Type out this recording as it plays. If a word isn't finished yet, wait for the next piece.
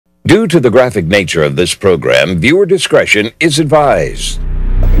Due to the graphic nature of this program, viewer discretion is advised.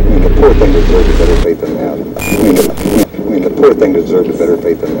 The poor thing deserves a better fate than that. The poor thing deserves a better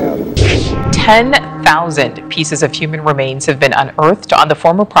fate than that. 10,000 pieces of human remains have been unearthed on the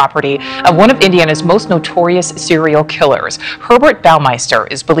former property of one of Indiana's most notorious serial killers. Herbert Baumeister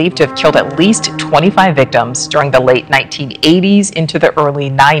is believed to have killed at least 25 victims during the late 1980s into the early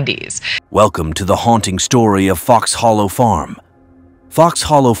 90s. Welcome to the haunting story of Fox Hollow Farm. Fox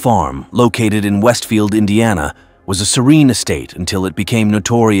Hollow Farm, located in Westfield, Indiana, was a serene estate until it became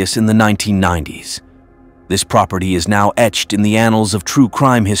notorious in the 1990s. This property is now etched in the annals of true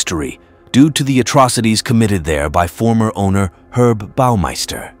crime history due to the atrocities committed there by former owner Herb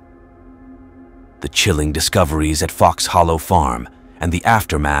Baumeister. The chilling discoveries at Fox Hollow Farm and the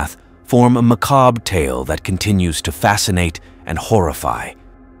aftermath form a macabre tale that continues to fascinate and horrify.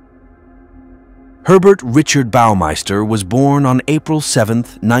 Herbert Richard Baumeister was born on April 7,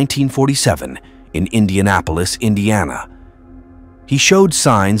 1947, in Indianapolis, Indiana. He showed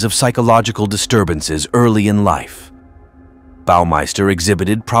signs of psychological disturbances early in life. Baumeister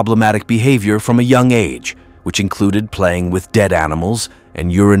exhibited problematic behavior from a young age, which included playing with dead animals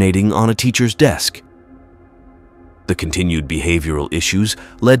and urinating on a teacher's desk. The continued behavioral issues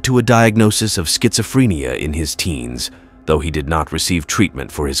led to a diagnosis of schizophrenia in his teens, though he did not receive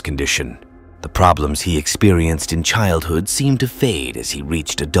treatment for his condition. The problems he experienced in childhood seemed to fade as he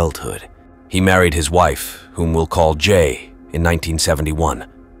reached adulthood. He married his wife, whom we'll call Jay, in 1971.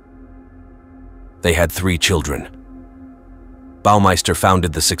 They had 3 children. Baumeister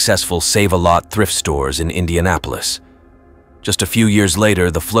founded the successful Save-A-Lot thrift stores in Indianapolis. Just a few years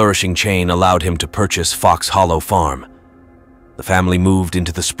later, the flourishing chain allowed him to purchase Fox Hollow Farm. The family moved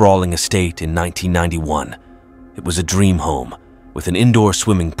into the sprawling estate in 1991. It was a dream home, with an indoor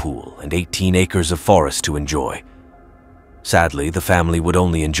swimming pool and 18 acres of forest to enjoy. Sadly, the family would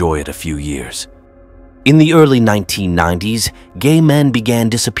only enjoy it a few years. In the early 1990s, gay men began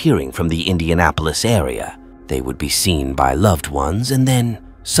disappearing from the Indianapolis area. They would be seen by loved ones and then,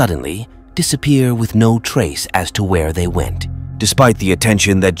 suddenly, disappear with no trace as to where they went. Despite the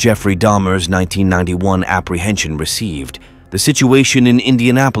attention that Jeffrey Dahmer's 1991 apprehension received, the situation in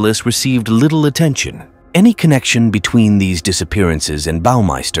Indianapolis received little attention. Any connection between these disappearances and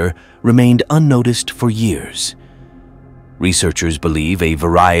Baumeister remained unnoticed for years. Researchers believe a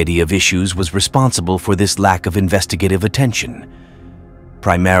variety of issues was responsible for this lack of investigative attention.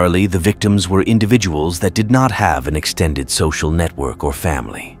 Primarily, the victims were individuals that did not have an extended social network or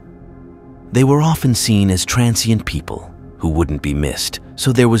family. They were often seen as transient people who wouldn't be missed,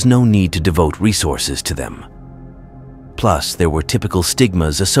 so there was no need to devote resources to them. Plus, there were typical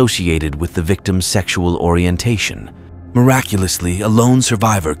stigmas associated with the victim's sexual orientation. Miraculously, a lone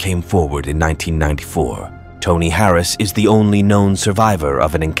survivor came forward in 1994. Tony Harris is the only known survivor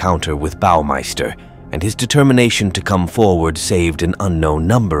of an encounter with Baumeister, and his determination to come forward saved an unknown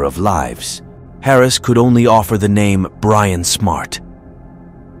number of lives. Harris could only offer the name Brian Smart.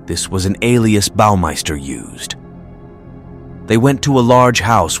 This was an alias Baumeister used. They went to a large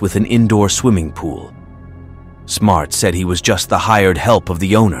house with an indoor swimming pool. Smart said he was just the hired help of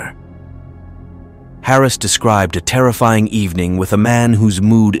the owner. Harris described a terrifying evening with a man whose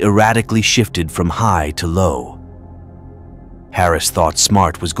mood erratically shifted from high to low. Harris thought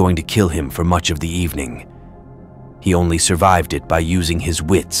Smart was going to kill him for much of the evening. He only survived it by using his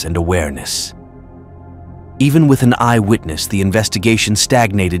wits and awareness. Even with an eyewitness, the investigation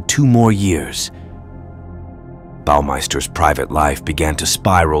stagnated 2 more years. Baumeister's private life began to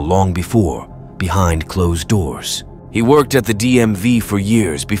spiral long before, behind closed doors. He worked at the DMV for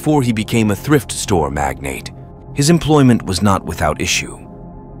years before he became a thrift store magnate. His employment was not without issue.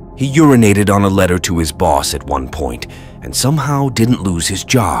 He urinated on a letter to his boss at one point and somehow didn't lose his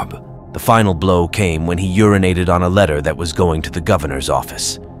job. The final blow came when he urinated on a letter that was going to the governor's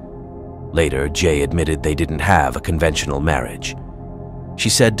office. Later, Jay admitted they didn't have a conventional marriage. She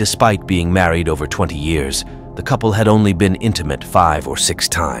said despite being married over 20 years, the couple had only been intimate 5 or 6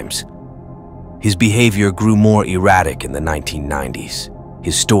 times. His behavior grew more erratic in the 1990s.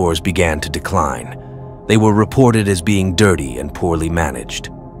 His stores began to decline. They were reported as being dirty and poorly managed.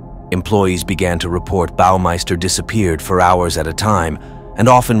 Employees began to report Baumeister disappeared for hours at a time and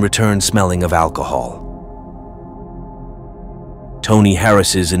often returned smelling of alcohol. Tony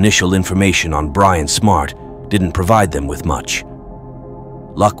Harris's initial information on Brian Smart didn't provide them with much.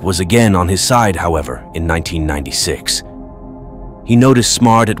 Luck was again on his side, however, in 1996. He noticed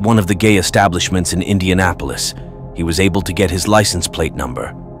Smart at one of the gay establishments in Indianapolis. He was able to get his license plate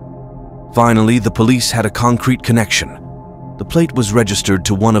number. Finally, the police had a concrete connection. The plate was registered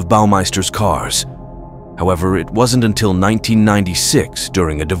to one of Baumeister's cars. However, it wasn't until 1996,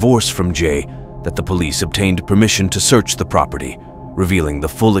 during a divorce from Jay, that the police obtained permission to search the property, revealing the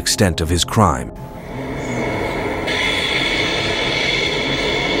full extent of his crime.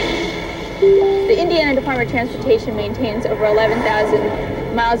 The Indiana Department of Transportation maintains over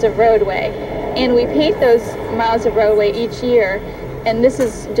 11,000 miles of roadway, and we paint those miles of roadway each year, and this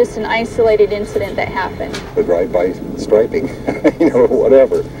is just an isolated incident that happened. The drive-by striping,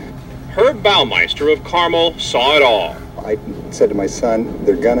 whatever. Herb Baumeister of Carmel saw it all. I said to my son,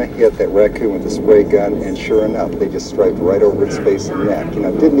 they're gonna hit that raccoon with the spray gun, and sure enough, they just striped right over its face and neck.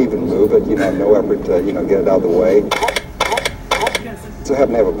 Didn't even move it, no effort to, get it out of the way. So I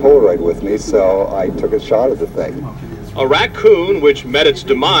happened to have a Polaroid with me, so I took a shot at the thing. A raccoon, which met its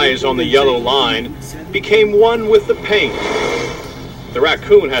demise on the yellow line, became one with the paint. The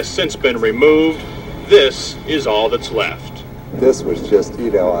raccoon has since been removed. This is all that's left. This was just,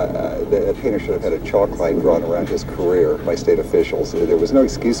 the painter should have had a chalk line drawn around his career by state officials. There was no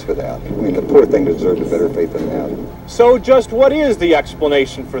excuse for that. The poor thing deserved a better fate than that. So just what is the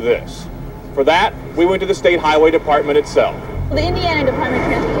explanation for this? For that, we went to the State Highway Department itself. Well, the Indiana Department of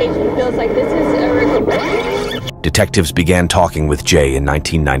Transportation feels like this is a ridiculous. Detectives began talking with Jay in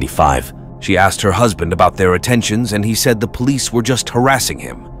 1995. She asked her husband about their attentions, and he said the police were just harassing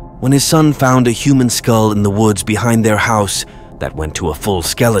him. When his son found a human skull in the woods behind their house that went to a full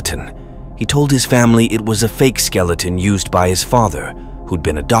skeleton, he told his family it was a fake skeleton used by his father, who'd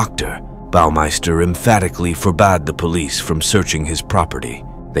been a doctor. Baumeister emphatically forbade the police from searching his property.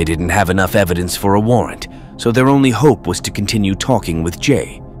 They didn't have enough evidence for a warrant, so their only hope was to continue talking with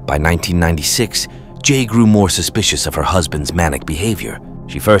Jay. By 1996, Jay grew more suspicious of her husband's manic behavior.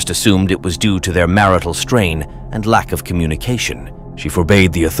 She first assumed it was due to their marital strain and lack of communication. She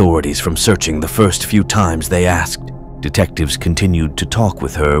forbade the authorities from searching the first few times they asked. Detectives continued to talk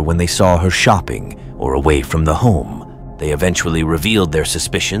with her when they saw her shopping or away from the home. They eventually revealed their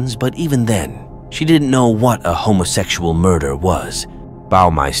suspicions, but even then, she didn't know what a homosexual murder was.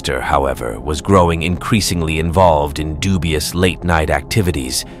 Baumeister, however, was growing increasingly involved in dubious late-night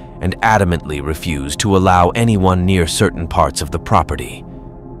activities and adamantly refused to allow anyone near certain parts of the property.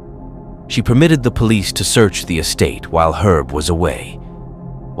 She permitted the police to search the estate while Herb was away.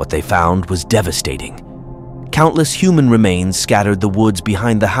 What they found was devastating. Countless human remains scattered the woods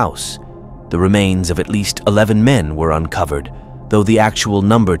behind the house. The remains of at least 11 men were uncovered, though the actual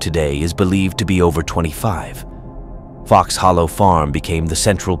number today is believed to be over 25. Fox Hollow Farm became the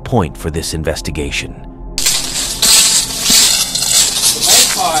central point for this investigation. The main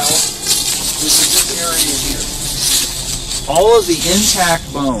pile was in this area here. All of the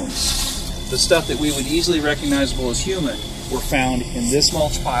intact bones, the stuff that we would easily recognizable as human, were found in this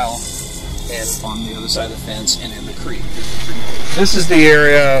mulch pile and on the other side of the fence and in the creek. This is the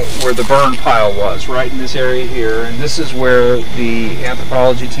area where the burn pile was, right in this area here, and this is where the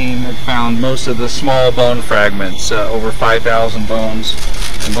anthropology team had found most of the small bone fragments, over 5,000 bones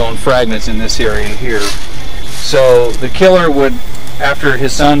and bone fragments in this area here. So the killer would, after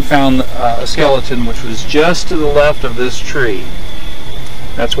his son found a skeleton which was just to the left of this tree,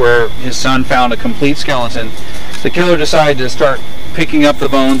 that's where his son found a complete skeleton, the killer decided to start picking up the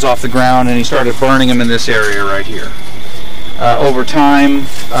bones off the ground, and he started burning them in this area right here. Over time,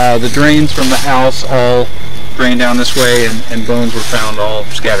 the drains from the house all drained down this way, and bones were found all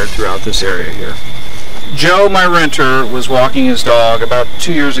scattered throughout this area here. Joe, my renter, was walking his dog about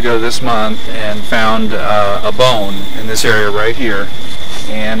 2 years ago this month and found a bone in this area right here.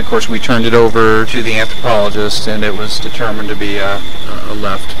 And of course we turned it over to the anthropologist, and it was determined to be a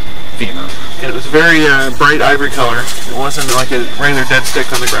left femur. And it was very bright ivory color. It wasn't like a regular dead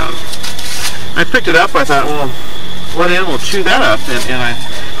stick on the ground. I picked it up, I thought, well, what animal chewed that up? And I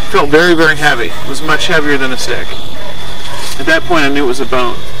felt very, very heavy. It was much heavier than a stick. At that point I knew it was a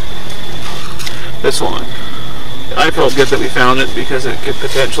bone. This one. I felt good that we found it because it could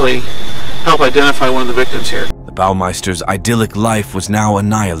potentially help identify one of the victims here. The Baumeister's idyllic life was now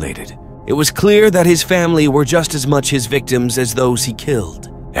annihilated. It was clear that his family were just as much his victims as those he killed.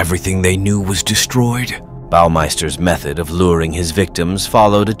 Everything they knew was destroyed. Baumeister's method of luring his victims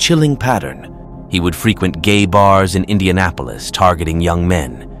followed a chilling pattern. He would frequent gay bars in Indianapolis, targeting young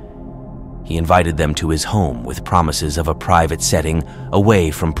men. He invited them to his home with promises of a private setting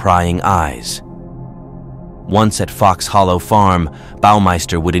away from prying eyes. Once at Fox Hollow Farm,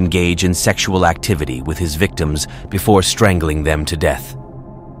 Baumeister would engage in sexual activity with his victims before strangling them to death.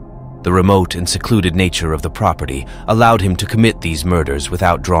 The remote and secluded nature of the property allowed him to commit these murders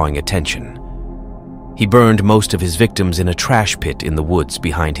without drawing attention. He burned most of his victims in a trash pit in the woods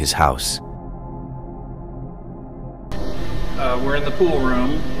behind his house. We're in the pool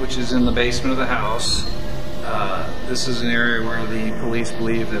room, which is in the basement of the house. This is an area where the police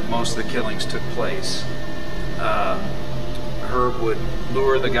believe that most of the killings took place. Herb would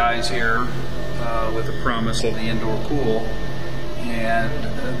lure the guys here with the promise of the indoor pool, and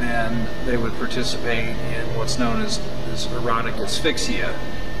then they would participate in what's known as erotic asphyxia,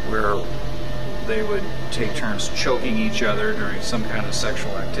 where they would take turns choking each other during some kind of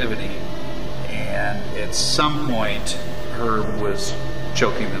sexual activity, and at some point Herb was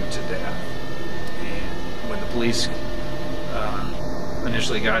choking them to death. And when the police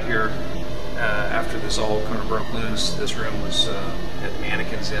initially got here, after this all kind of broke loose, this room was had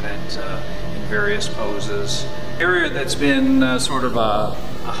mannequins in it in various poses. Area that's been sort of a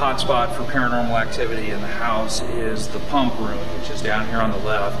hot spot for paranormal activity in the house is the pump room, which is down here on the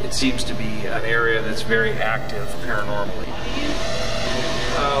left. It seems to be an area that's very active paranormally.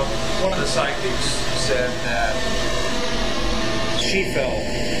 One of the psychics said that she felt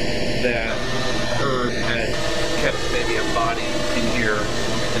that Herb had kept maybe a body in here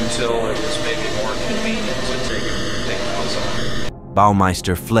until it was maybe more convenient to take it outside.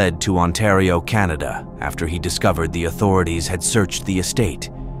 Baumeister fled to Ontario, Canada, after he discovered the authorities had searched the estate.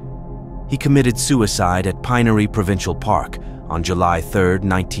 He committed suicide at Pinery Provincial Park on July 3,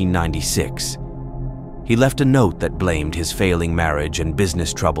 1996. He left a note that blamed his failing marriage and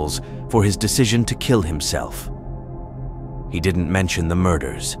business troubles for his decision to kill himself. He didn't mention the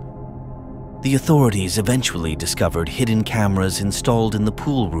murders. The authorities eventually discovered hidden cameras installed in the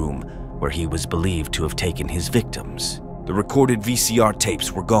pool room where he was believed to have taken his victims. The recorded VCR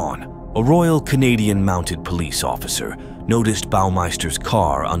tapes were gone. A Royal Canadian Mounted Police officer noticed Baumeister's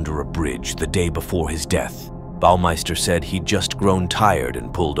car under a bridge the day before his death. Baumeister said he'd just grown tired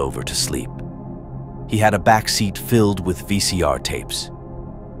and pulled over to sleep. He had a back seat filled with VCR tapes.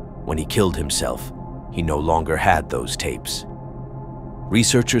 When he killed himself, he no longer had those tapes.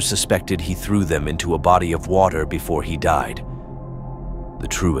 Researchers suspected he threw them into a body of water before he died. The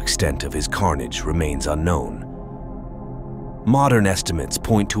true extent of his carnage remains unknown. Modern estimates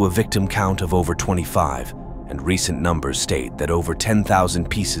point to a victim count of over 25, and recent numbers state that over 10,000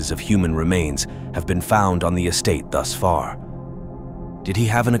 pieces of human remains have been found on the estate thus far. Did he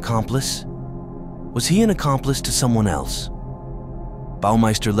have an accomplice? Was he an accomplice to someone else?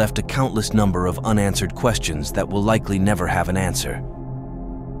 Baumeister left a countless number of unanswered questions that will likely never have an answer.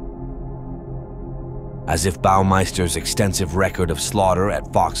 As if Baumeister's extensive record of slaughter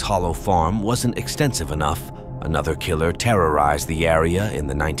at Fox Hollow Farm wasn't extensive enough, another killer terrorized the area in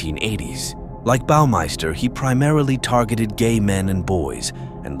the 1980s. Like Baumeister, he primarily targeted gay men and boys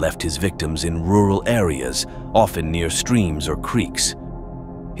and left his victims in rural areas, often near streams or creeks.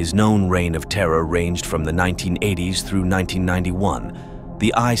 His known reign of terror ranged from the 1980s through 1991.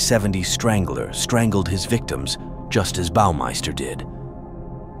 The I-70 Strangler strangled his victims, just as Baumeister did.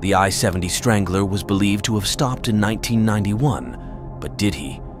 The I-70 Strangler was believed to have stopped in 1991, but did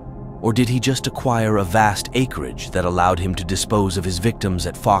he? Or did he just acquire a vast acreage that allowed him to dispose of his victims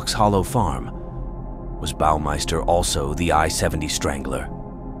at Fox Hollow Farm? Was Baumeister also the I-70 Strangler?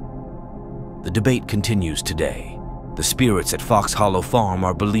 The debate continues today. The spirits at Fox Hollow Farm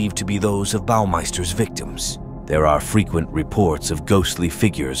are believed to be those of Baumeister's victims. There are frequent reports of ghostly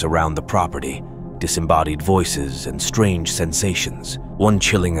figures around the property, disembodied voices, and strange sensations. One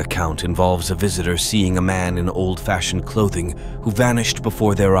chilling account involves a visitor seeing a man in old-fashioned clothing who vanished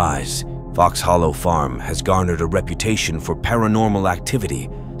before their eyes. Fox Hollow Farm has garnered a reputation for paranormal activity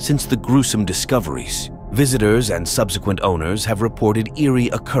since the gruesome discoveries. Visitors and subsequent owners have reported eerie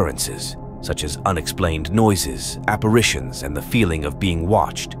occurrences, such as unexplained noises, apparitions, and the feeling of being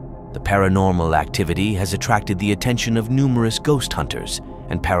watched. The paranormal activity has attracted the attention of numerous ghost hunters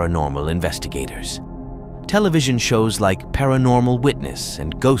and paranormal investigators. Television shows like Paranormal Witness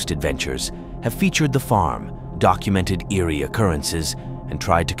and Ghost Adventures have featured the farm, documented eerie occurrences, and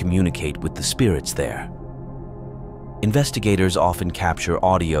tried to communicate with the spirits there. Investigators often capture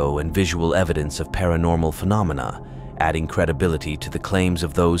audio and visual evidence of paranormal phenomena, adding credibility to the claims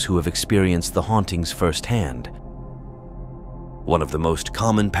of those who have experienced the hauntings firsthand. One of the most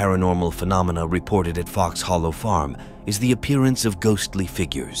common paranormal phenomena reported at Fox Hollow Farm is the appearance of ghostly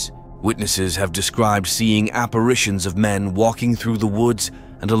figures. Witnesses have described seeing apparitions of men walking through the woods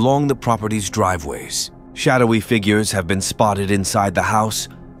and along the property's driveways. Shadowy figures have been spotted inside the house,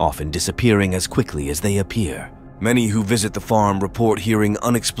 often disappearing as quickly as they appear. Many who visit the farm report hearing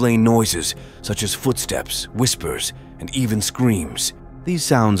unexplained noises, such as footsteps, whispers, and even screams. These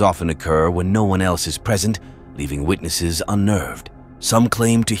sounds often occur when no one else is present, leaving witnesses unnerved. Some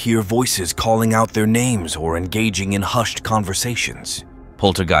claim to hear voices calling out their names or engaging in hushed conversations.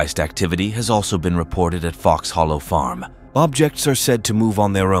 Poltergeist activity has also been reported at Fox Hollow Farm. Objects are said to move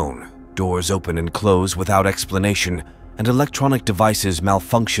on their own, Doors open and close without explanation, and electronic devices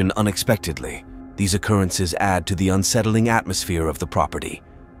malfunction unexpectedly. These occurrences add to the unsettling atmosphere of the property.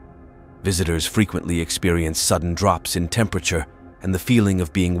 Visitors frequently experience sudden drops in temperature and the feeling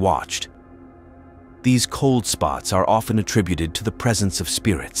of being watched. These cold spots are often attributed to the presence of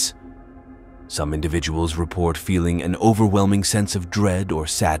spirits. Some individuals report feeling an overwhelming sense of dread or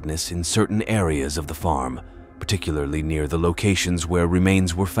sadness in certain areas of the farm, particularly near the locations where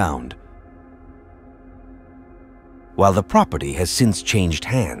remains were found. While the property has since changed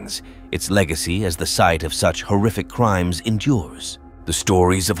hands, its legacy as the site of such horrific crimes endures. The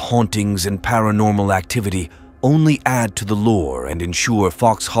stories of hauntings and paranormal activity only add to the lore and ensure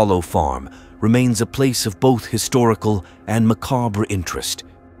Fox Hollow Farm remains a place of both historical and macabre interest.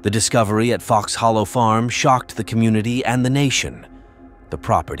 The discovery at Fox Hollow Farm shocked the community and the nation. The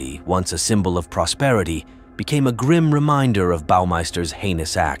property, once a symbol of prosperity, became a grim reminder of Baumeister's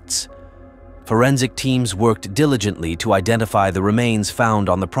heinous acts. Forensic teams worked diligently to identify the remains found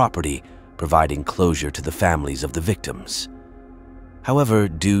on the property, providing closure to the families of the victims. However,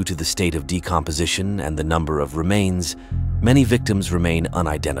 due to the state of decomposition and the number of remains, many victims remain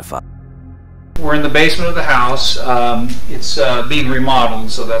unidentified. We're in the basement of the house. It's being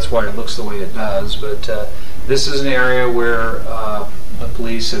remodeled, so that's why it looks the way it does. But this is an area where the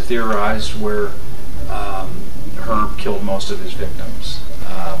police have theorized where Herb killed most of his victims.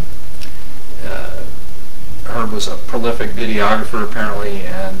 Herb was a prolific videographer, apparently,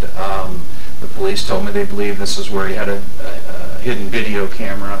 and the police told me they believe this is where he had a hidden video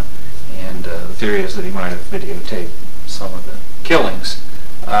camera, and the theory is that he might have videotaped some of the killings.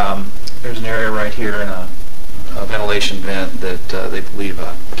 There's an area right here in a ventilation vent that they believe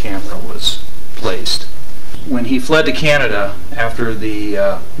a camera was placed. When he fled to Canada after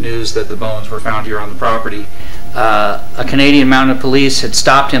the news that the bones were found here on the property, a Canadian mounted police had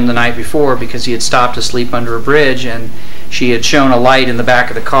stopped him the night before because he had stopped to sleep under a bridge, and she had shown a light in the back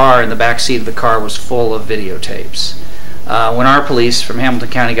of the car, and the back seat of the car was full of videotapes. When our police from Hamilton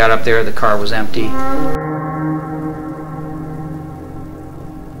County got up there, the car was empty.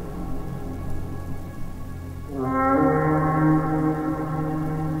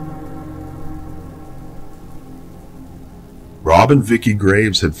 Rob and Vicki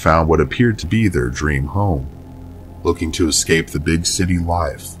Graves had found what appeared to be their dream home, looking to escape the big city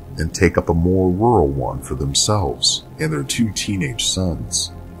life and take up a more rural one for themselves and their 2 teenage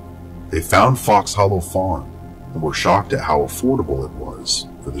sons. They found Fox Hollow Farm and were shocked at how affordable it was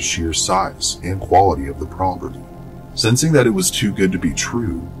for the sheer size and quality of the property. Sensing that it was too good to be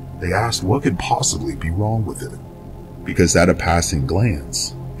true, they asked what could possibly be wrong with it, because at a passing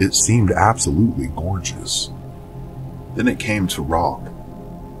glance, it seemed absolutely gorgeous. Then it came to Rob.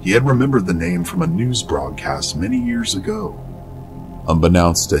 He had remembered the name from a news broadcast many years ago.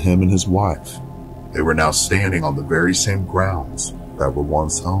 Unbeknownst to him and his wife, they were now standing on the very same grounds that were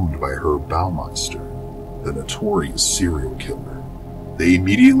once owned by Herb Baumeister, the notorious serial killer. They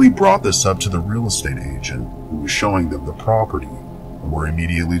immediately brought this up to the real estate agent who was showing them the property, and were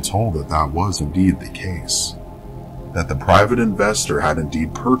immediately told that that was indeed the case. That the private investor had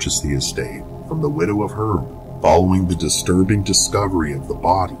indeed purchased the estate from the widow of Herb following the disturbing discovery of the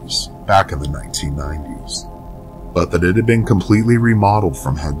bodies back in the 1990s, but that it had been completely remodeled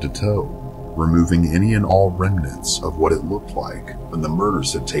from head to toe, removing any and all remnants of what it looked like when the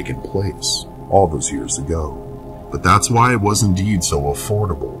murders had taken place all those years ago. But that's why it was indeed so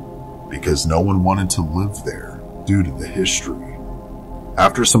affordable, because no one wanted to live there due to the history.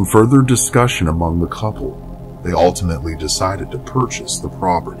 After some further discussion among the couple, they ultimately decided to purchase the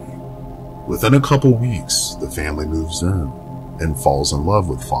property. Within a couple weeks, the family moves in and falls in love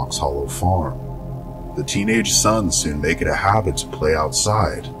with Fox Hollow Farm. The teenage sons soon make it a habit to play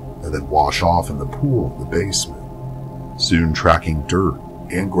outside and then wash off in the pool in the basement, soon tracking dirt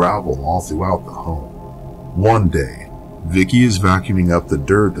and gravel all throughout the home. One day, Vicki is vacuuming up the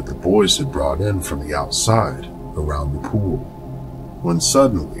dirt that the boys had brought in from the outside around the pool, when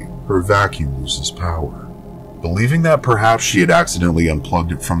suddenly her vacuum loses power. Believing that perhaps she had accidentally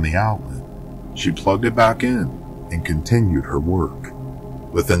unplugged it from the outlet, she plugged it back in and continued her work.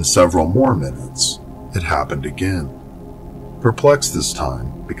 Within several more minutes, it happened again. Perplexed this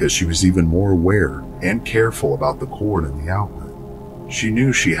time because she was even more aware and careful about the cord in the outlet, she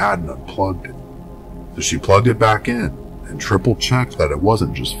knew she hadn't unplugged it. So she plugged it back in and triple checked that it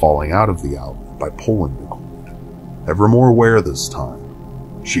wasn't just falling out of the outlet by pulling the cord. Ever more aware this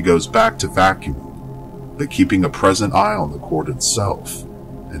time, she goes back to vacuuming, but keeping a present eye on the cord itself,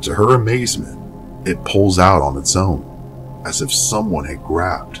 and to her amazement, it pulls out on its own, as if someone had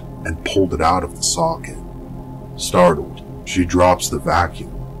grabbed and pulled it out of the socket. Startled, she drops the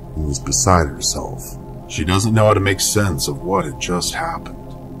vacuum and was beside herself. She doesn't know how to make sense of what had just happened.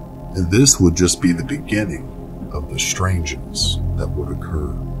 And this would just be the beginning of the strangeness that would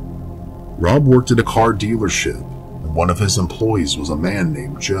occur. Rob worked at a car dealership, and one of his employees was a man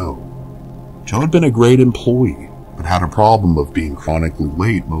named Joe. Joe had been a great employee, but had a problem of being chronically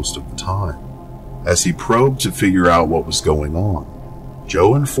late most of the time. As he probed to figure out what was going on,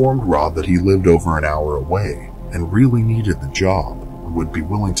 Joe informed Rob that he lived over an hour away and really needed the job and would be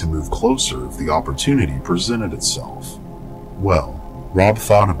willing to move closer if the opportunity presented itself. Well, Rob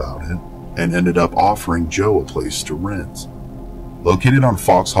thought about it and ended up offering Joe a place to rent. Located on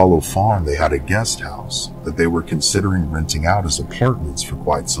Fox Hollow Farm, they had a guest house that they were considering renting out as apartments for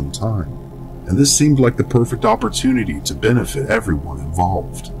quite some time, and this seemed like the perfect opportunity to benefit everyone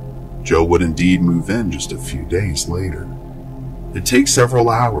involved. Joe would indeed move in just a few days later. It takes several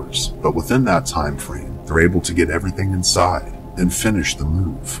hours, but within that time frame, they're able to get everything inside and finish the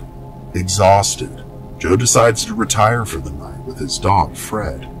move. Exhausted, Joe decides to retire for the night with his dog,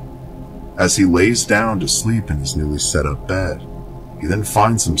 Fred. As he lays down to sleep in his newly set up bed, he then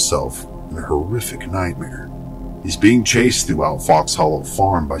finds himself in a horrific nightmare. He's being chased throughout Fox Hollow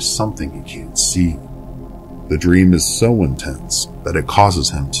Farm by something he can't see. The dream is so intense that it causes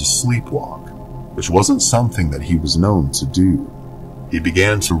him to sleepwalk, which wasn't something that he was known to do. He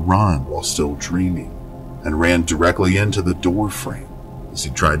began to run while still dreaming, and ran directly into the door frame as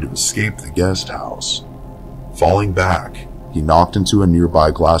he tried to escape the guest house. Falling back, he knocked into a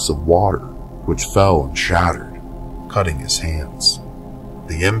nearby glass of water, which fell and shattered, cutting his hands.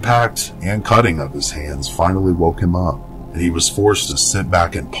 The impact and cutting of his hands finally woke him up, and he was forced to sit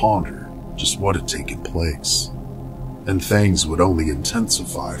back and ponder just what had taken place. And things would only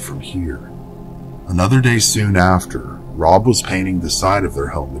intensify from here. Another day soon after, Rob was painting the side of their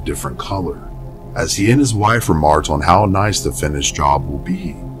home a different color. As he and his wife remarked on how nice the finished job will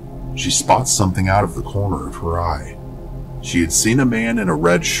be, she spots something out of the corner of her eye. She had seen a man in a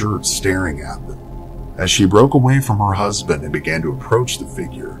red shirt staring at them. As she broke away from her husband and began to approach the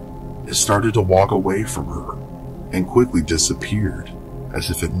figure, it started to walk away from her and quickly disappeared as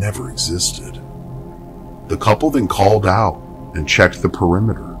if it never existed. The couple then called out and checked the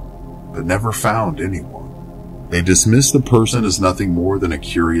perimeter, but never found anyone. They dismissed the person as nothing more than a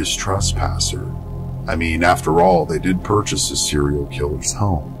curious trespasser. I mean, after all, they did purchase a serial killer's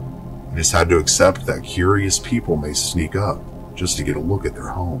home. They just had to accept that curious people may sneak up just to get a look at their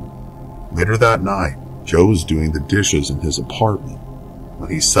home. Later that night, Joe was doing the dishes in his apartment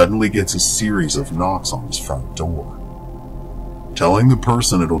when he suddenly gets a series of knocks on his front door. Telling the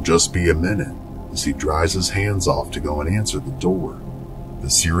person it'll just be a minute, as he dries his hands off to go and answer the door, the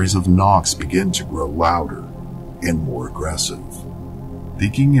series of knocks begin to grow louder and more aggressive.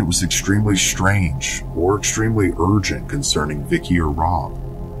 Thinking it was extremely strange or extremely urgent concerning Vicky or Rob,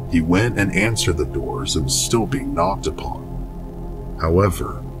 he went and answered the door as it was still being knocked upon.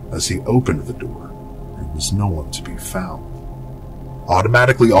 However, as he opened the door, there was no one to be found.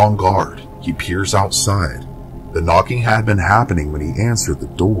 Automatically on guard, he peers outside. The knocking had been happening when he answered the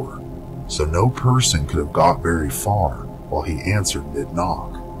door, so no person could have got very far while he answered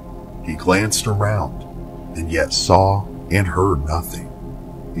mid-knock. He glanced around, and yet saw and heard nothing.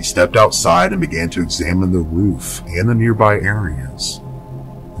 He stepped outside and began to examine the roof and the nearby areas,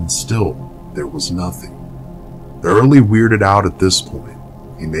 and still there was nothing. Thoroughly weirded out at this point,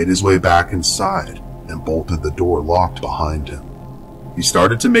 he made his way back inside and bolted the door locked behind him. He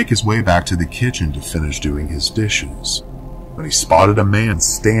started to make his way back to the kitchen to finish doing his dishes, when he spotted a man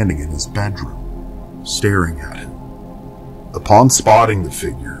standing in his bedroom, staring at him. Upon spotting the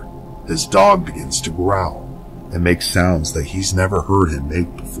figure, his dog begins to growl and make sounds that he's never heard him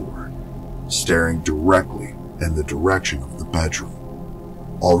make before, staring directly in the direction of the bedroom.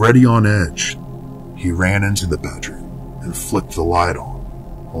 Already on edge, he ran into the bedroom and flicked the light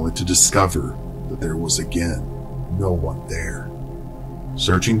on, only to discover that there was again no one there.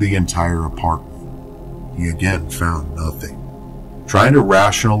 Searching the entire apartment, he again found nothing. Trying to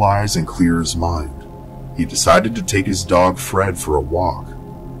rationalize and clear his mind, he decided to take his dog Fred for a walk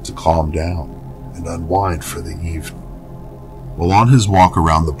to calm down and unwind for the evening. While on his walk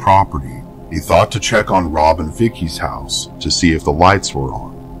around the property, he thought to check on Rob and Vicky's house to see if the lights were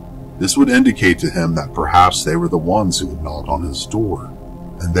on. This would indicate to him that perhaps they were the ones who had knocked on his door,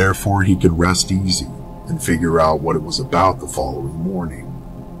 and therefore he could rest easy and figure out what it was about the following morning.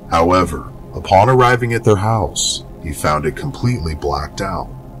 However, upon arriving at their house, he found it completely blacked out.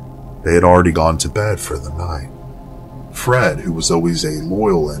 They had already gone to bed for the night. Fred, who was always a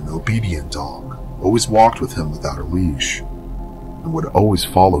loyal and obedient dog, always walked with him without a leash, and would always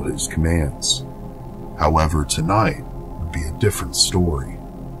follow his commands. However, tonight would be a different story.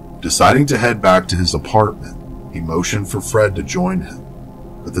 Deciding to head back to his apartment, he motioned for Fred to join him,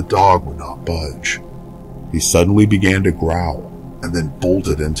 but the dog would not budge. He suddenly began to growl and then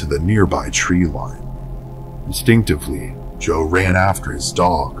bolted into the nearby tree line. Instinctively, Joe ran after his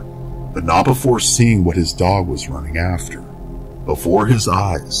dog, but not before seeing what his dog was running after. Before his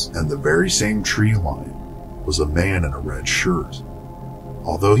eyes and the very same tree line was a man in a red shirt.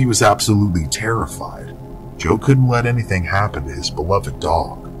 Although he was absolutely terrified, Joe couldn't let anything happen to his beloved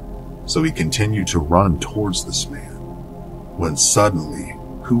dog, so he continued to run towards this man, when suddenly,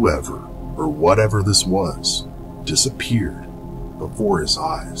 whoever or whatever this was disappeared before his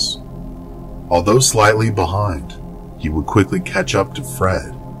eyes. Although slightly behind, he would quickly catch up to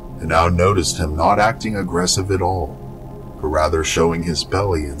Fred and now noticed him not acting aggressive at all, but rather showing his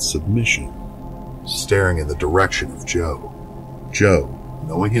belly in submission, staring in the direction of Joe. Joe,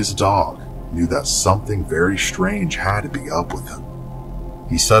 knowing his dog, knew that something very strange had to be up with him.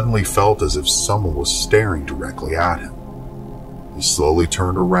 He suddenly felt as if someone was staring directly at him. He slowly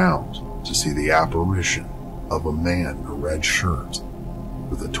turned around to see the apparition of a man in a red shirt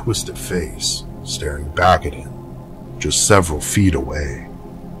with a twisted face staring back at him just several feet away.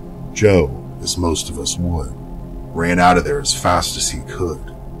 Joe, as most of us would, ran out of there as fast as he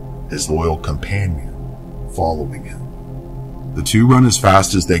could, his loyal companion following him. The two run as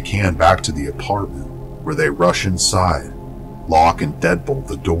fast as they can back to the apartment, where they rush inside, lock and deadbolt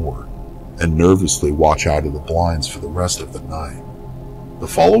the door, and nervously watch out of the blinds for the rest of the night. The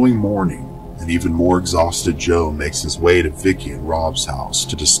following morning, an even more exhausted Joe makes his way to Vicky and Rob's house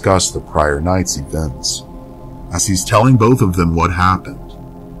to discuss the prior night's events. As he's telling both of them what happened,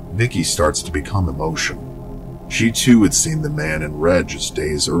 Vicky starts to become emotional. She too had seen the man in red just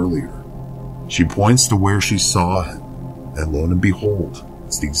days earlier. She points to where she saw him, and lo and behold,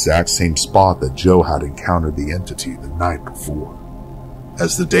 it's the exact same spot that Joe had encountered the entity the night before.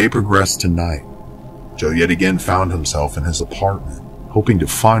 As the day progressed to night, Joe yet again found himself in his apartment, hoping to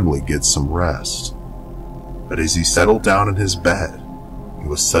finally get some rest. But as he settled down in his bed, he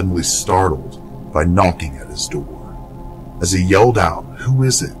was suddenly startled by knocking at his door. As he yelled out, "Who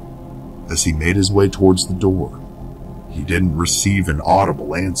is it?" As he made his way towards the door, he didn't receive an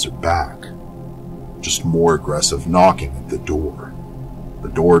audible answer back. Just more aggressive knocking at the door. The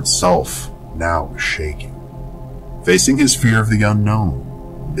door itself now was shaking. Facing his fear of the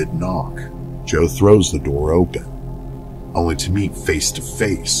unknown, mid-knock, Joe throws the door open, only to meet face to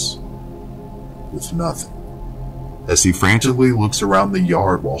face with nothing. As he frantically looks around the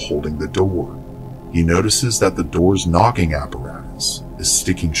yard while holding the door, he notices that the door's knocking apparatus is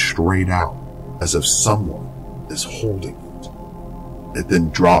sticking straight out, as if someone is holding it. It then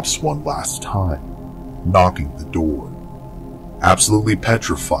drops one last time, knocking the door. Absolutely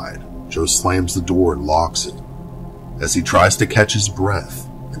petrified, Joe slams the door and locks it. As he tries to catch his breath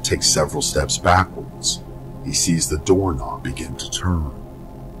and takes several steps backwards, he sees the doorknob begin to turn.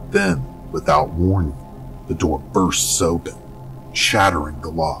 Then, without warning, the door bursts open, shattering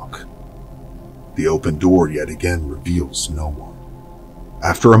the lock. The open door yet again reveals no one.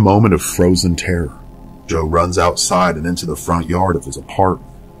 After a moment of frozen terror, Joe runs outside and into the front yard of his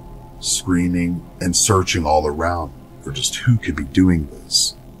apartment, screaming and searching all around for just who could be doing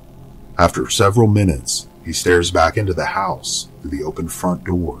this. After several minutes, he stares back into the house through the open front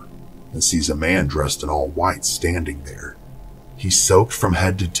door and sees a man dressed in all white standing there. He's soaked from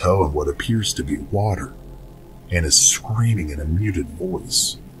head to toe in what appears to be water and is screaming in a muted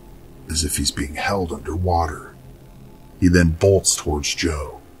voice, as if he's being held underwater. He then bolts towards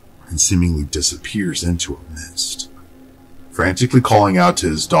Joe and seemingly disappears into a mist. Frantically calling out to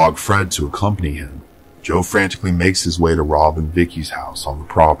his dog Fred to accompany him, Joe frantically makes his way to Rob and Vicky's house on the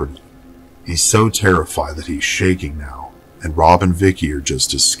property. He's so terrified that he's shaking now, and Rob and Vicky are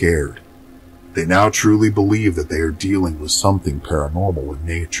just as scared. They now truly believe that they are dealing with something paranormal in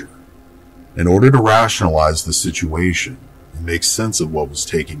nature. In order to rationalize the situation and make sense of what was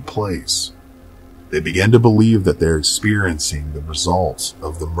taking place, they begin to believe that they're experiencing the results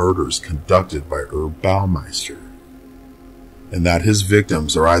of the murders conducted by Herb Baumeister, and that his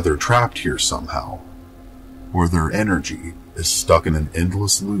victims are either trapped here somehow, or their energy is stuck in an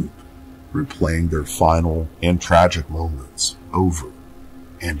endless loop, replaying their final and tragic moments over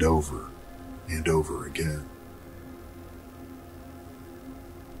and over and over again.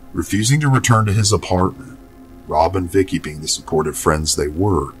 Refusing to return to his apartment, Rob and Vicky, being the supportive friends they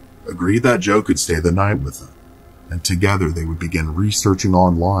were, agreed that Joe could stay the night with them, and together they would begin researching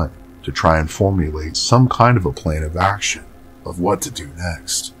online to try and formulate some kind of a plan of action of what to do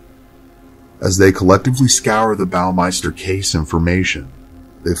next. As they collectively scour the Baumeister case information,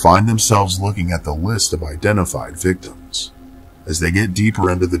 they find themselves looking at the list of identified victims. As they get deeper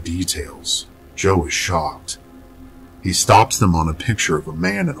into the details, Joe is shocked. He stops them on a picture of a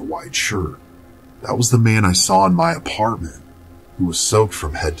man in a white shirt. That was the man I saw in my apartment, who was soaked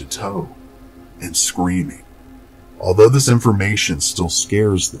from head to toe and screaming. Although this information still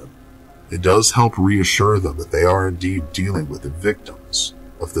scares them, it does help reassure them that they are indeed dealing with the victims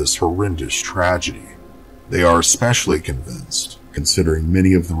of this horrendous tragedy. They are especially convinced, considering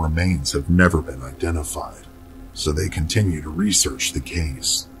many of the remains have never been identified, so they continue to research the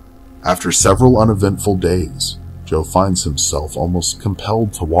case. After several uneventful days, Joe finds himself almost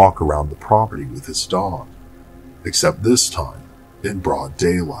compelled to walk around the property with his dog, except this time in broad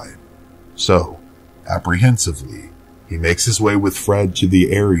daylight. So, apprehensively, he makes his way with Fred to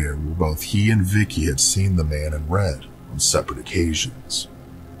the area where both he and Vicky had seen the man in red on separate occasions.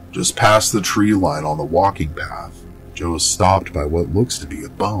 Just past the tree line on the walking path, Joe is stopped by what looks to be a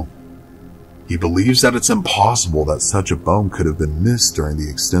bone. He believes that it's impossible that such a bone could have been missed during the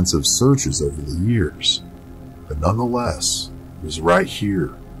extensive searches over the years. But nonetheless, it was right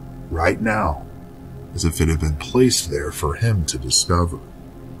here, right now, as if it had been placed there for him to discover.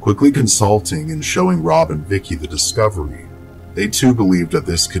 Quickly consulting and showing Rob and Vicky the discovery, they too believed that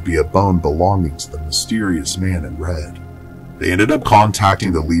this could be a bone belonging to the mysterious man in red. They ended up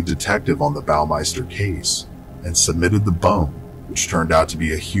contacting the lead detective on the Baumeister case and submitted the bone, which turned out to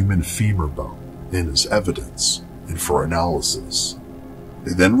be a human femur bone, in as evidence and for analysis.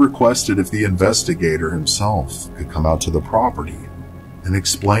 They then requested if the investigator himself could come out to the property and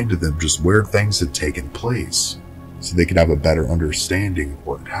explain to them just where things had taken place so they could have a better understanding of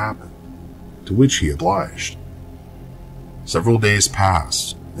what had happened, to which he obliged. Several days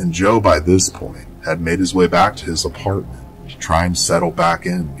passed, and Joe by this point had made his way back to his apartment to try and settle back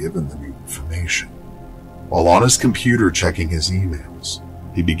in given the new information. While on his computer checking his emails,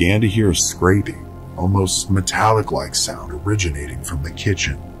 he began to hear a scraping, almost metallic-like sound originating from the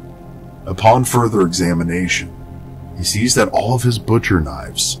kitchen. Upon further examination, he sees that all of his butcher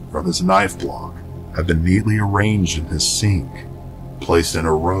knives from his knife block have been neatly arranged in his sink, placed in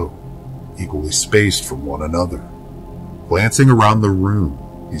a row, equally spaced from one another. Glancing around the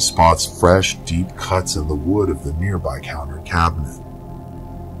room, he spots fresh, deep cuts in the wood of the nearby counter cabinet.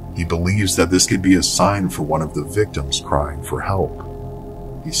 He believes that this could be a sign for one of the victims crying for help.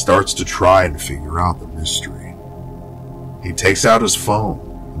 He starts to try and figure out the mystery. He takes out his phone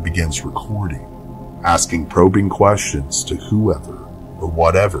and begins recording, asking probing questions to whoever or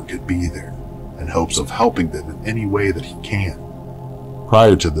whatever could be there, in hopes of helping them in any way that he can.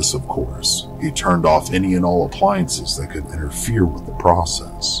 Prior to this, of course, he turned off any and all appliances that could interfere with the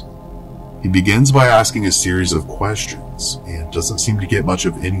process. He begins by asking a series of questions and doesn't seem to get much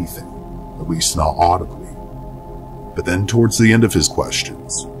of anything, at least not audibly. But then towards the end of his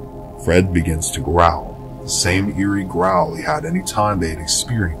questions, Fred begins to growl, the same eerie growl he had any time they had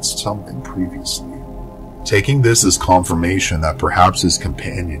experienced something previously. Taking this as confirmation that perhaps his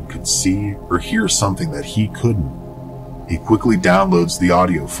companion could see or hear something that he couldn't, he quickly downloads the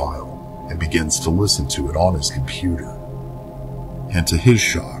audio file and begins to listen to it on his computer. And to his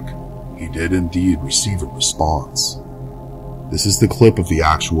shock, he did indeed receive a response. This is the clip of the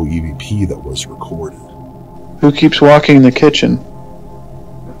actual EVP that was recorded. Who keeps walking in the kitchen?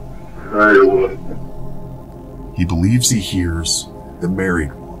 He believes he hears the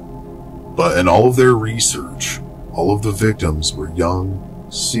married one, but in all of their research, all of the victims were young,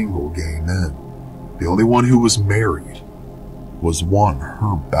 single gay men. The only one who was married was one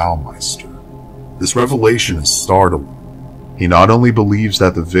Herb Baumeister. This revelation is startling. He not only believes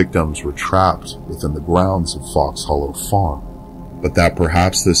that the victims were trapped within the grounds of Fox Hollow Farm, but that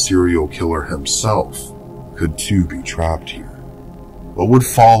perhaps the serial killer himself could too be trapped here. What would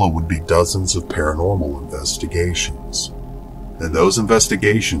follow would be dozens of paranormal investigations, and those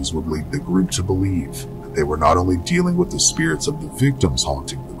investigations would lead the group to believe that they were not only dealing with the spirits of the victims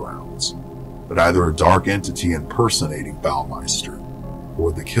haunting the grounds, but either a dark entity impersonating Baumeister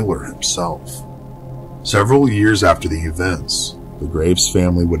or the killer himself. Several years after the events, the Graves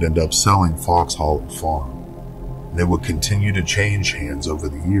family would end up selling Fox Hollow Farm, and it would continue to change hands over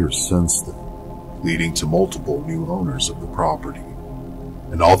the years since then, leading to multiple new owners of the property.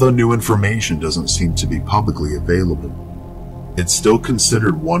 And although new information doesn't seem to be publicly available, it's still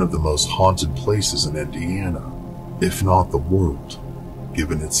considered one of the most haunted places in Indiana, if not the world,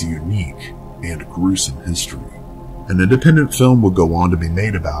 given its unique and gruesome history. An independent film would go on to be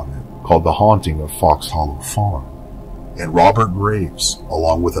made about it, called The Haunting of Fox Hollow Farm, and Robert Graves,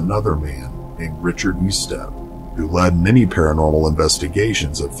 along with another man named Richard Estep, who led many paranormal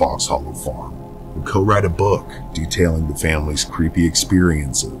investigations at Fox Hollow Farm, would co-write a book detailing the family's creepy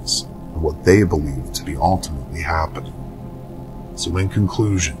experiences and what they believed to be ultimately happening. So in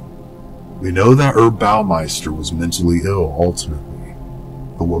conclusion, we know that Herb Baumeister was mentally ill ultimately,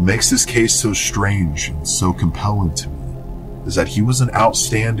 but what makes this case so strange and so compelling to me is that he was an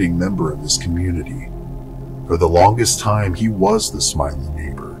outstanding member of this community. For the longest time, he was the smiling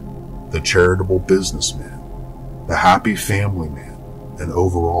neighbor, the charitable businessman, the happy family man, and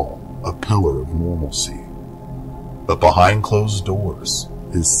overall, a pillar of normalcy. But behind closed doors,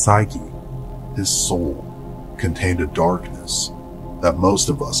 his psyche, his soul, contained a darkness that most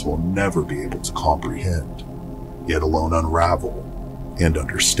of us will never be able to comprehend, yet alone unravel and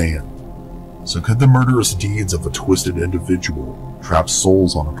understand. So could the murderous deeds of a twisted individual trap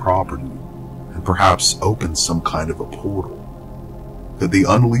souls on a property and perhaps open some kind of a portal? Could the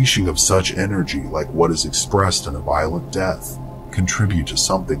unleashing of such energy like what is expressed in a violent death contribute to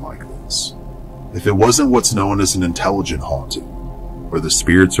something like this? If it wasn't what's known as an intelligent haunting, where the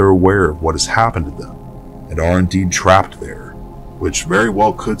spirits are aware of what has happened to them and are indeed trapped there, which very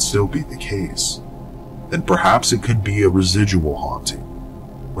well could still be the case, then perhaps it could be a residual haunting,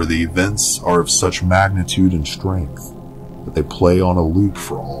 where the events are of such magnitude and strength that they play on a loop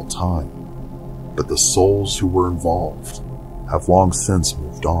for all time, but the souls who were involved have long since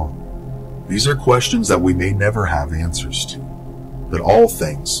moved on. These are questions that we may never have answers to, but all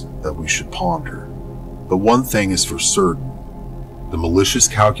things that we should ponder. But one thing is for certain: the malicious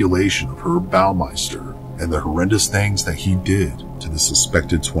calculation of Herb Baumeister and the horrendous things that he did to the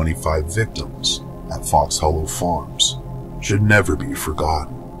suspected 25 victims at Fox Hollow Farms should never be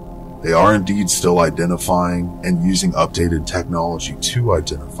forgotten. They are indeed still identifying and using updated technology to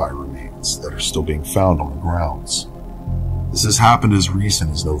identify remains that are still being found on the grounds. This has happened as recent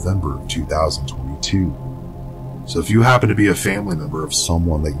as November of 2022. So if you happen to be a family member of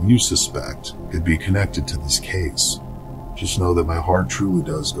someone that you suspect could be connected to this case, just know that my heart truly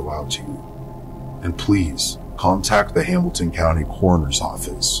does go out to you. And please contact the Hamilton County Coroner's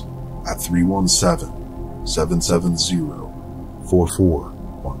Office at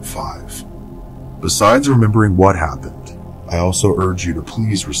 317-770-4415. Besides remembering what happened, I also urge you to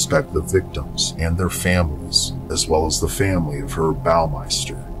please respect the victims and their families, as well as the family of Herb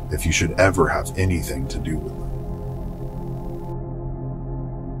Baumeister, if you should ever have anything to do with them.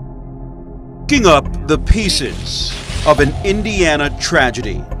 Picking up the pieces of an Indiana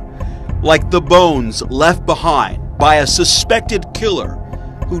tragedy, like the bones left behind by a suspected killer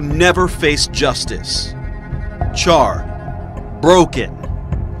who never faced justice. Charred, broken,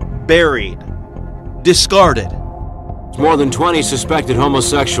 buried, discarded. More than 20 suspected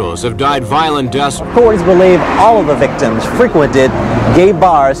homosexuals have died violent deaths. Authorities believe all of the victims frequented gay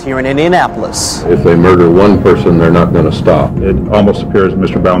bars here in Indianapolis. If they murder one person, they're not going to stop. It almost appears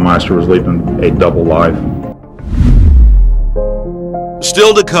Mr. Baumeister was leading a double life.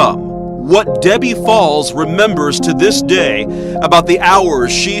 Still to come, what Debbie Falls remembers to this day about the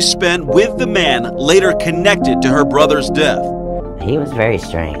hours she spent with the man later connected to her brother's death. He was very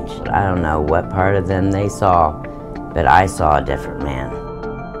strange. I don't know what part of them they saw, but I saw a different man.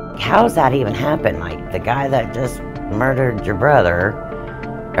 How does that even happen? Like, the guy that just murdered your brother,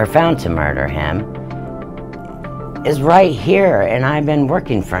 or found to murder him, is right here, and I've been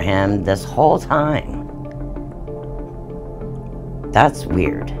working for him this whole time. That's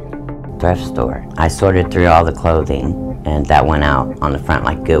weird. Thrift store. I sorted through all the clothing, and that went out on the front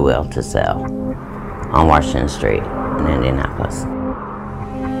like Goodwill to sell on Washington Street in Indianapolis.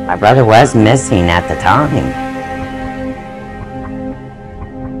 My brother was missing at the time.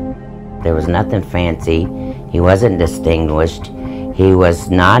 There was nothing fancy. He wasn't distinguished. He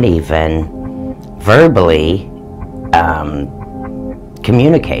was not even verbally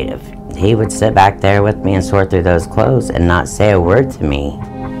communicative. He would sit back there with me and sort through those clothes and not say a word to me.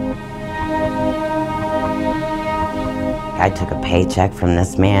 I took a paycheck from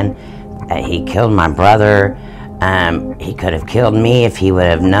this man. He killed my brother. He could have killed me if he would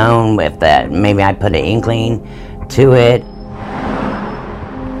have known, if that maybe I put an inkling to it.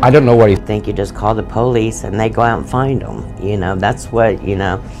 I don't know what you think. You just call the police and they go out and find them. You know, that's what you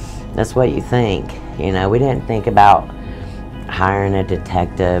think. You know, we didn't think about hiring a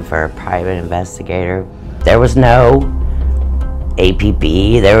detective or a private investigator. There was no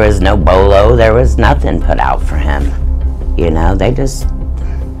APB, there was no BOLO, there was nothing put out for him. You know, they just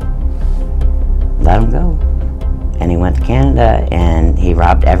let him go. And he went to Canada and he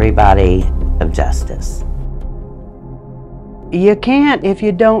robbed everybody of justice. You can't if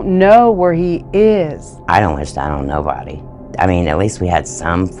you don't know where he is. I don't wish that on nobody. I mean, at least we had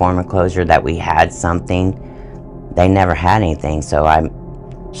some form of closure, that we had something. They never had anything, so I'm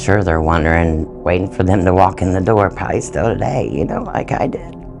sure they're wondering, waiting for them to walk in the door, probably still today, you know, like I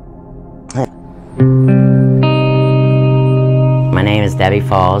did. My Debbie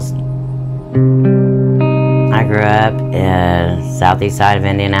Falls. I grew up in southeast side of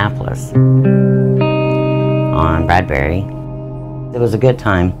Indianapolis on Bradbury. It was a good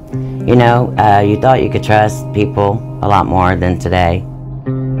time. You know, you thought you could trust people a lot more than today.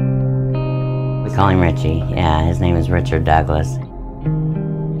 We call him Richie. Yeah, his name is Richard Douglas.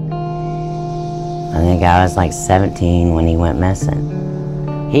 I think I was like 17 when he went missing.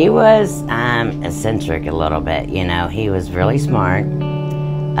 He was eccentric a little bit, you know. He was really smart.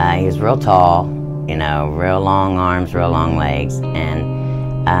 He was real tall, you know, real long arms, real long legs, and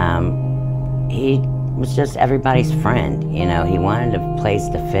he was just everybody's friend, you know. He wanted a place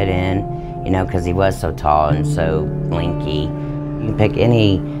to fit in, you know, because he was so tall and so lanky. You can pick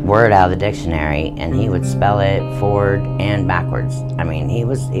any word out of the dictionary and he would spell it forward and backwards. I mean, he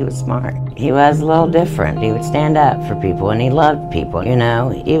was smart. He was a little different. He would stand up for people and he loved people, you know.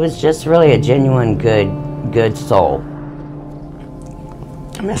 He was just really a genuine good soul.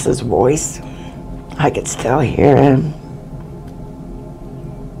 I miss his voice. I could still hear him.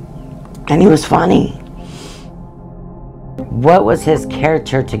 And he was funny. What was his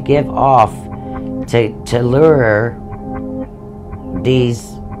character to give off to lure these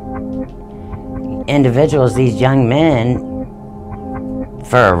individuals, these young men,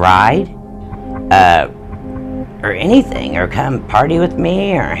 for a ride? Or anything, or come party with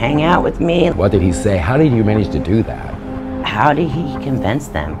me, or hang out with me. What did he say? How did you manage to do that? How did he convince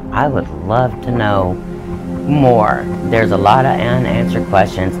them? I would love to know more. There's a lot of unanswered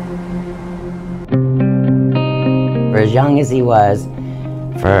questions. For as young as he was,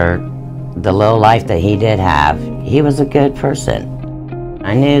 for the little life that he did have, he was a good person.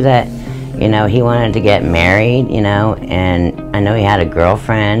 I knew that, you know, he wanted to get married, you know, and I know he had a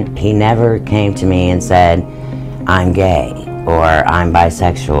girlfriend. He never came to me and said, I'm gay, or I'm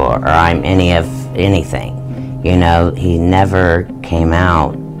bisexual, or I'm anything. You know, he never came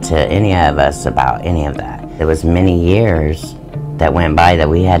out to any of us about any of that. There was many years that went by that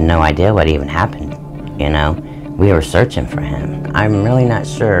we had no idea what even happened, you know. We were searching for him. I'm really not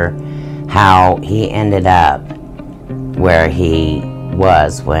sure how he ended up where he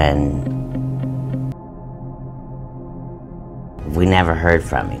was when we never heard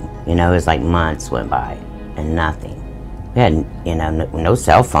from him. You know, it was like months went by and nothing. We had, you know, no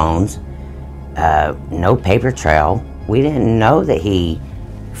cell phones, no paper trail. We didn't know that he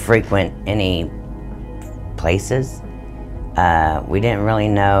frequented any places. We didn't really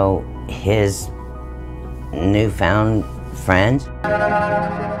know his newfound friends.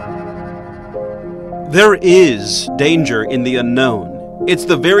 There is danger in the unknown. It's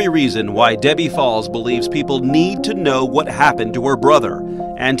the very reason why Debbie Falls believes people need to know what happened to her brother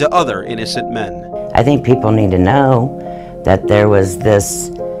and to other innocent men. I think people need to know that there was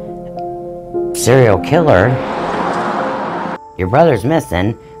this serial killer. Your brother's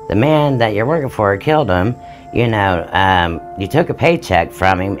missing. The man that you're working for killed him. You know, you took a paycheck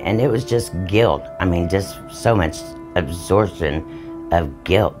from him, and it was just guilt. I mean, just so much absorption of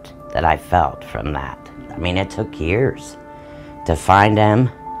guilt that I felt from that. I mean, it took years to find him,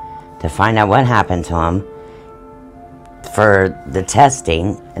 to find out what happened to him, for the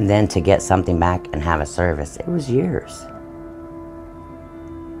testing, and then to get something back and have a service. It was years.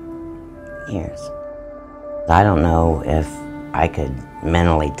 Years. I don't know if I could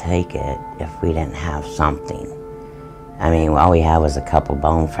mentally take it if we didn't have something. I mean, all we had was a couple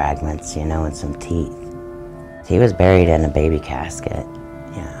bone fragments, you know, and some teeth. He was buried in a baby casket.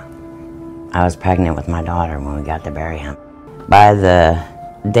 Yeah. I was pregnant with my daughter when we got to bury him. By the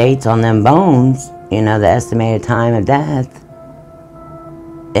dates on them bones, you know, the estimated time of death,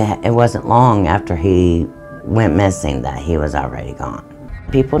 it wasn't long after he went missing that he was already gone.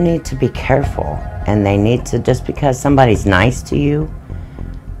 People need to be careful, and they need to, just because somebody's nice to you,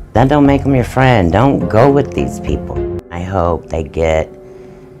 that don't make them your friend. Don't go with these people. I hope they get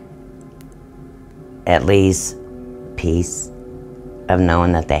at least peace of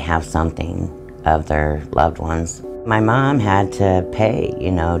knowing that they have something of their loved ones. My mom had to pay,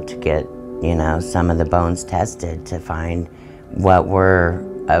 you know, to get, you know, some of the bones tested to find what were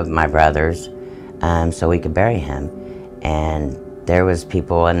of my brother's, so we could bury him. And there was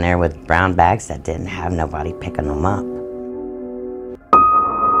people in there with brown bags that didn't have nobody picking them up.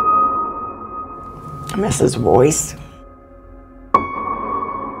 I miss his voice.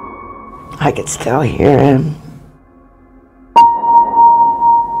 I could still hear him.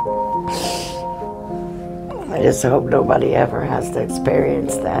 I just hope nobody ever has to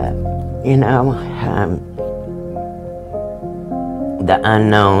experience that, you know. The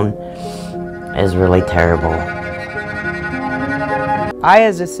unknown is really terrible. I,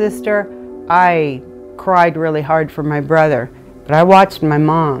 as a sister, I cried really hard for my brother, But I watched my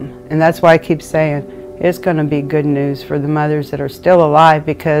mom, and that's why I keep saying it's going to be good news for the mothers that are still alive,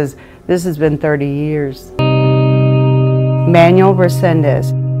 because this has been 30 years. Manuel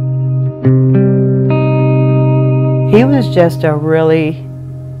Resendez. He was just a really,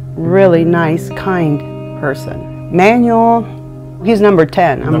 really nice, kind person. Manuel, he's number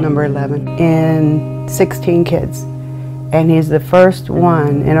 10, I'm number 11, and 16 kids. And he's the first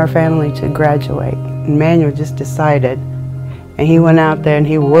one in our family to graduate. And Manuel just decided, and he went out there and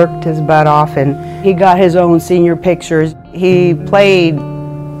he worked his butt off, and he got his own senior pictures. He played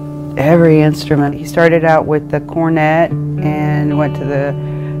every instrument. He started out with the cornet and went to the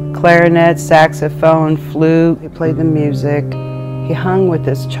clarinet, saxophone, flute. He played the music. He hung with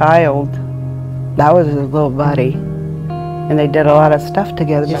this child. That was his little buddy. And they did a lot of stuff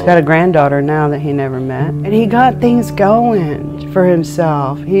together. He's got a granddaughter now that he never met. And he got things going for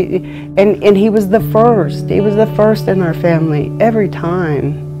himself. And he was the first. He was the first in our family every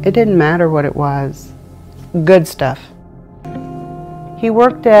time. It didn't matter what it was. Good stuff. He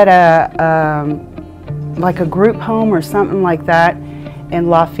worked at like a group home or something like that in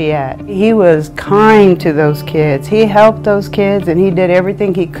Lafayette. He was kind to those kids. He helped those kids, and he did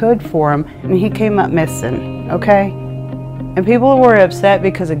everything he could for them. And he came up missing, okay? And people were upset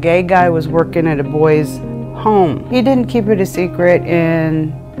because a gay guy was working at a boys' home. He didn't keep it a secret,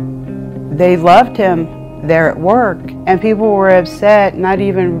 and they loved him there at work. And people were upset, not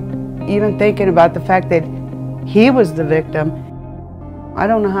even thinking about the fact that he was the victim. I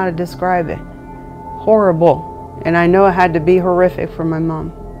don't know how to describe it. Horrible. And I know it had to be horrific for my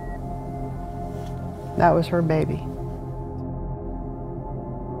mom. That was her baby.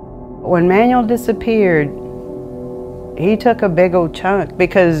 When Manuel disappeared, he took a big old chunk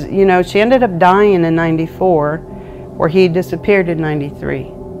because, you know, she ended up dying in '94, where he disappeared in '93.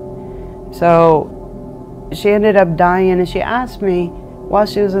 So she ended up dying, and she asked me, while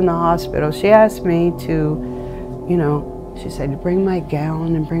she was in the hospital, she asked me to, you know, she said, bring my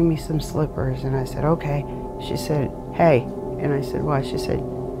gown and bring me some slippers. And I said, okay. She said, hey. And I said, why? She said,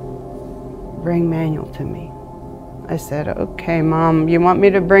 bring Manuel to me. I said, okay, Mom, you want me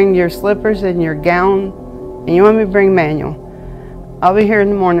to bring your slippers and your gown, and you want me to bring Manuel? I'll be here in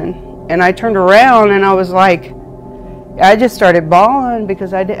the morning. And I turned around and I was like, I just started bawling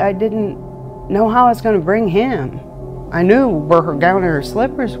because I didn't know how I was going to bring him. I knew where her gown and her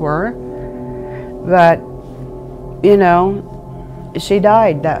slippers were, but, you know, she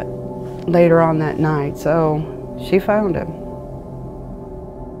died later on that night, so she found him.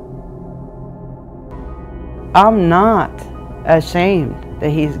 I'm not ashamed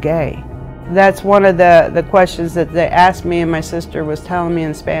that he's gay. That's one of the questions that they asked me, and my sister was telling me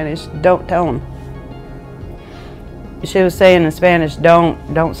in Spanish, don't tell him. She was saying in Spanish,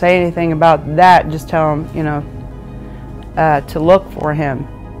 don't say anything about that, just tell him, you know, to look for him.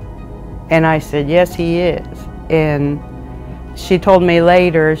 And I said, yes, he is. And she told me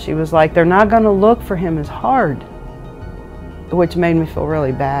later, she was like, they're not going to look for him as hard, which made me feel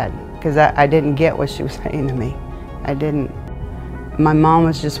really bad because I didn't get what she was saying to me. I didn't. My mom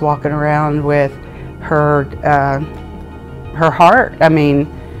was just walking around with her heart. I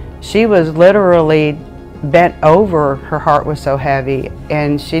mean, she was literally bent over. Her heart was so heavy,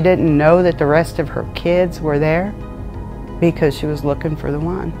 and she didn't know that the rest of her kids were there because she was looking for the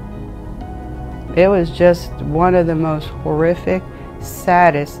one. It was just one of the most horrific,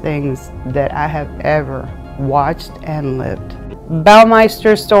 saddest things that I have ever watched and lived.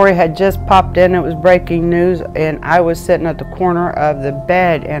 Baumeister's story had just popped in. It was breaking news, and I was sitting at the corner of the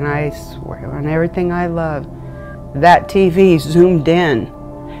bed, and I swear on everything I love, that TV zoomed in.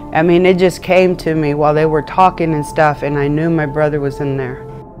 I mean, it just came to me while they were talking and stuff, and I knew my brother was in there.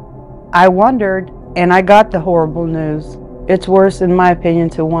 I wondered, and I got the horrible news. It's worse, in my opinion,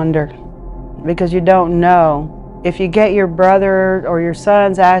 to wonder, because you don't know. If you get your brother or your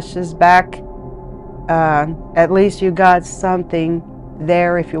son's ashes back, at least you got something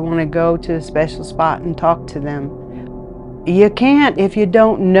there if you want to go to a special spot and talk to them. You can't if you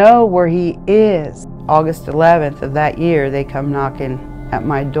don't know where he is. August 11th of that year, they come knocking at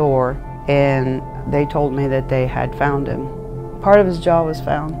my door, and they told me that they had found him. Part of his jaw was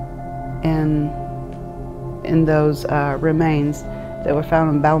found in those remains that were found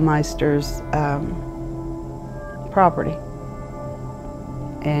on Baumeister's property.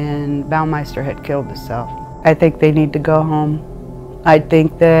 And Baumeister had killed himself. I think they need to go home. I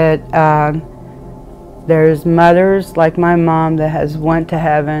think that there's mothers like my mom that has went to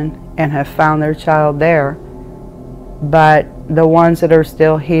heaven and have found their child there, but the ones that are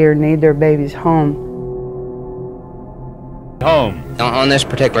still here need their babies home. On this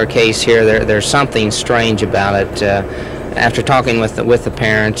particular case here, there's something strange about it. After talking with the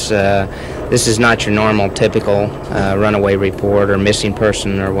parents, this is not your normal, typical runaway report or missing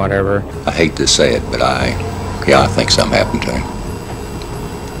person or whatever. I hate to say it, but I think something happened to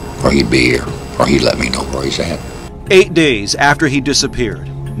him. Or he'd be here, or he'd let me know where he's at. 8 days after he disappeared,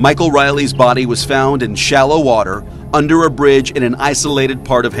 Michael Riley's body was found in shallow water under a bridge in an isolated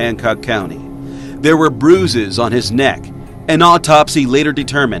part of Hancock County. There were bruises on his neck. An autopsy later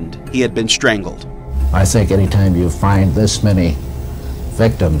determined he had been strangled. I think anytime you find this many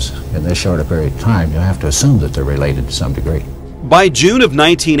victims in this short a period of time, you have to assume that they're related to some degree. By June of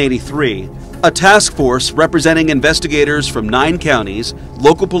 1983, a task force representing investigators from 9 counties,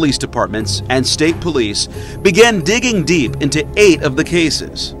 local police departments, and state police began digging deep into 8 of the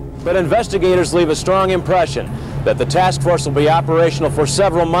cases. But investigators leave a strong impression that the task force will be operational for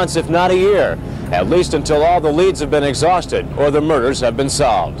several months, if not a year, at least until all the leads have been exhausted or the murders have been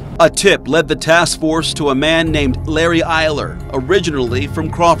solved. A tip led the task force to a man named Larry Eiler, originally from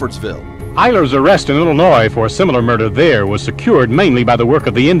Crawfordsville. Eiler's arrest in Illinois for a similar murder there was secured mainly by the work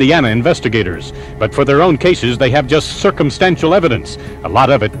of the Indiana investigators. But for their own cases, they have just circumstantial evidence. A lot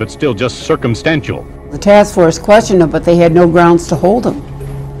of it, but still just circumstantial. The task force questioned him, but they had no grounds to hold him.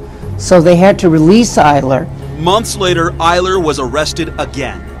 So they had to release Eiler. Months later, Eiler was arrested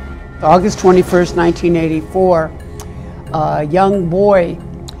again. August 21st, 1984, a young boy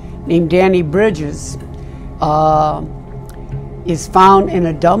named Danny Bridges is found in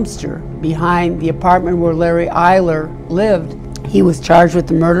a dumpster behind the apartment where Larry Eiler lived. He was charged with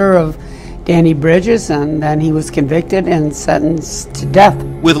the murder of Danny Bridges, and then he was convicted and sentenced to death.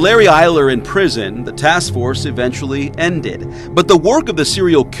 With Larry Eiler in prison, the task force eventually ended. But the work of the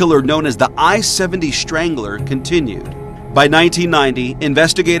serial killer known as the I-70 Strangler continued. By 1990,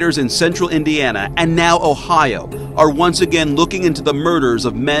 investigators in central Indiana and now Ohio are once again looking into the murders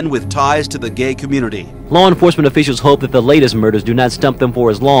of men with ties to the gay community. Law enforcement officials hope that the latest murders do not stump them for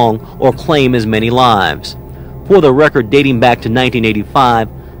as long or claim as many lives. For the record dating back to 1985,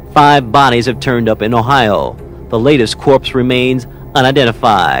 5 bodies have turned up in Ohio. The latest corpse remains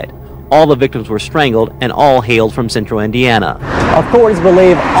unidentified. All the victims were strangled and all hailed from central Indiana. Authorities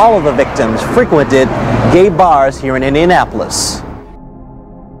believe all of the victims frequented gay bars here in Indianapolis.